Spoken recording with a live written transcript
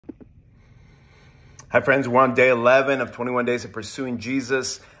Hi friends, we're on day 11 of 21 days of pursuing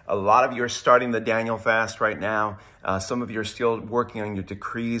Jesus. A lot of you are starting the Daniel fast right now. Some of you are still working on your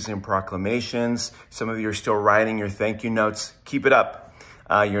decrees and proclamations. Some of you are still writing your thank you notes. Keep it up.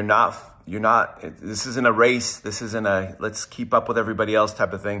 This isn't a race. This isn't a let's keep up with everybody else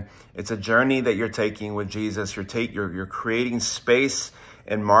type of thing. It's a journey that you're taking with Jesus. You're creating space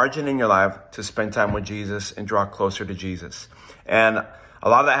and margin in your life to spend time with Jesus and draw closer to Jesus. And a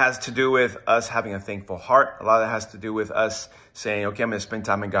lot of that has to do with us having a thankful heart. A lot of that has to do with us saying, okay, I'm going to spend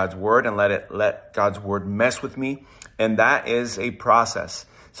time in God's word and let God's word mess with me. And that is a process.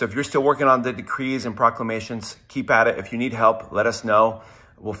 So if you're still working on the decrees and proclamations, keep at it. If you need help, let us know.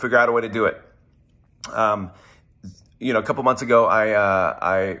 We'll figure out a way to do it. A couple months ago,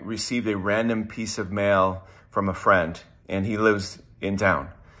 I received a random piece of mail from a friend, and he lives in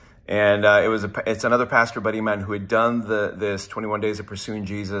town. And it's another pastor buddy of mine who had done this 21 days of pursuing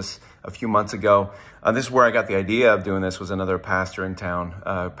Jesus a few months ago. This is where I got the idea of doing this. Was another pastor in town,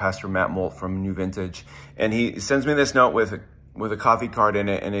 Pastor Matt Molt from New Vintage, and he sends me this note with a coffee card in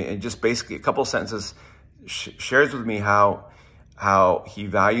it, and it just basically a couple sentences shares with me how he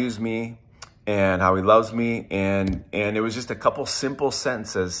values me and how he loves me, and it was just a couple simple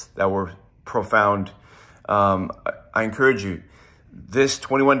sentences that were profound. I encourage you. This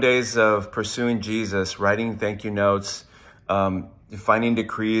 21 days of pursuing Jesus, writing thank you notes, finding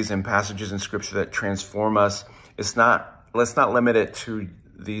decrees and passages in scripture that transform us. Let's not limit it to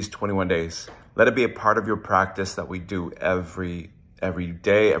these 21 days. Let it be a part of your practice that we do every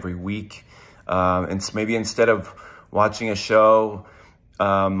day, every week. And maybe instead of watching a show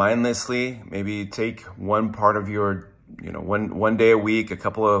mindlessly, maybe take one part of your, one day a week, a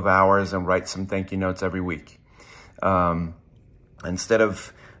couple of hours, and write some thank you notes every week. Instead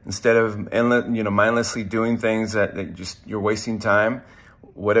of mindlessly doing things that just you're wasting time,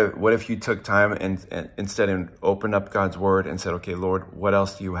 what if you took time and instead opened up God's word and said, okay, Lord, what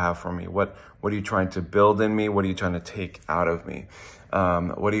else do you have for me? What are you trying to build in me? What are you trying to take out of me? How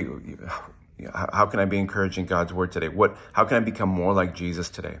can I be encouraging God's word today? How can I become more like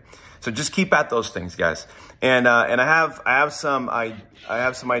Jesus today? So just keep at those things, guys. And I have some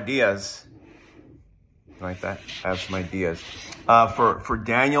ideas. Like that. I have some ideas. For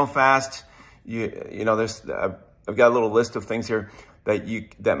Daniel fast, I've got a little list of things here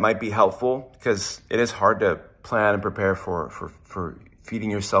that might be helpful, because it is hard to plan and prepare for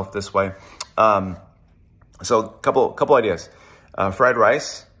feeding yourself this way. So a couple ideas. Fried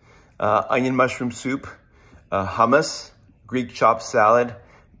rice, onion mushroom soup, hummus, Greek chopped salad,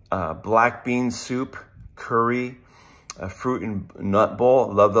 black bean soup, curry, fruit and nut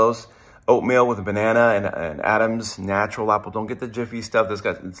bowl. Love those. Oatmeal with a banana and Adams natural apple. Don't get the Jiffy stuff.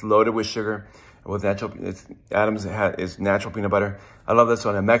 It's loaded with sugar. With Adams is natural peanut butter. I love this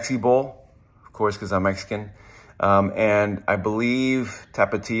one. A Mexi bowl, of course, because I'm Mexican. And I believe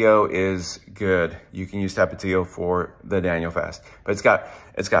Tapatio is good. You can use Tapatio for the Daniel fast. But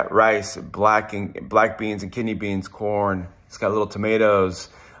it's got rice, black beans and kidney beans, corn. It's got little tomatoes,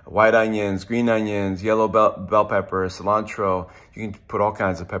 white onions, green onions, yellow bell pepper, cilantro. You can put all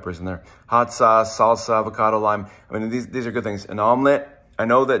kinds of peppers in there. Hot sauce, salsa, avocado, lime. I mean, these are good things. An omelet. I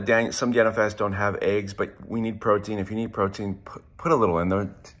know that some Daniel fasts don't have eggs, but we need protein. If you need protein, put a little in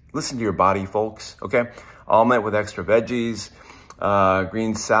there. Listen to your body, folks, okay? Omelet with extra veggies,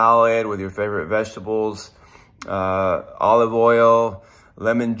 green salad with your favorite vegetables, olive oil,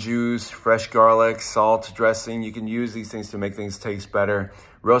 lemon juice, fresh garlic, salt, dressing. You can use these things to make things taste better.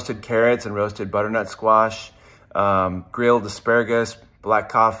 Roasted carrots and roasted butternut squash, grilled asparagus, black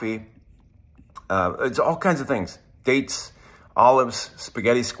coffee. It's all kinds of things. Dates, olives,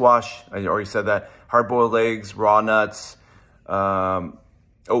 spaghetti squash. I already said that. Hard-boiled eggs, raw nuts,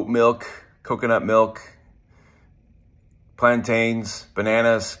 oat milk, coconut milk, plantains,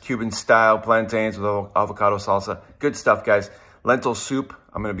 bananas, Cuban-style plantains with avocado salsa. Good stuff, guys. Lentil soup.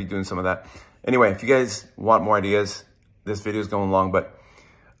 I'm going to be doing some of that. Anyway, if you guys want more ideas, this video is going long, but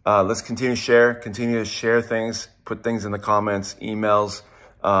let's continue to share things, put things in the comments, emails.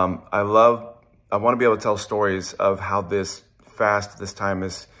 I want to be able to tell stories of how this fast, this time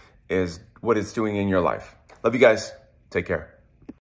is what it's doing in your life. Love you guys. Take care.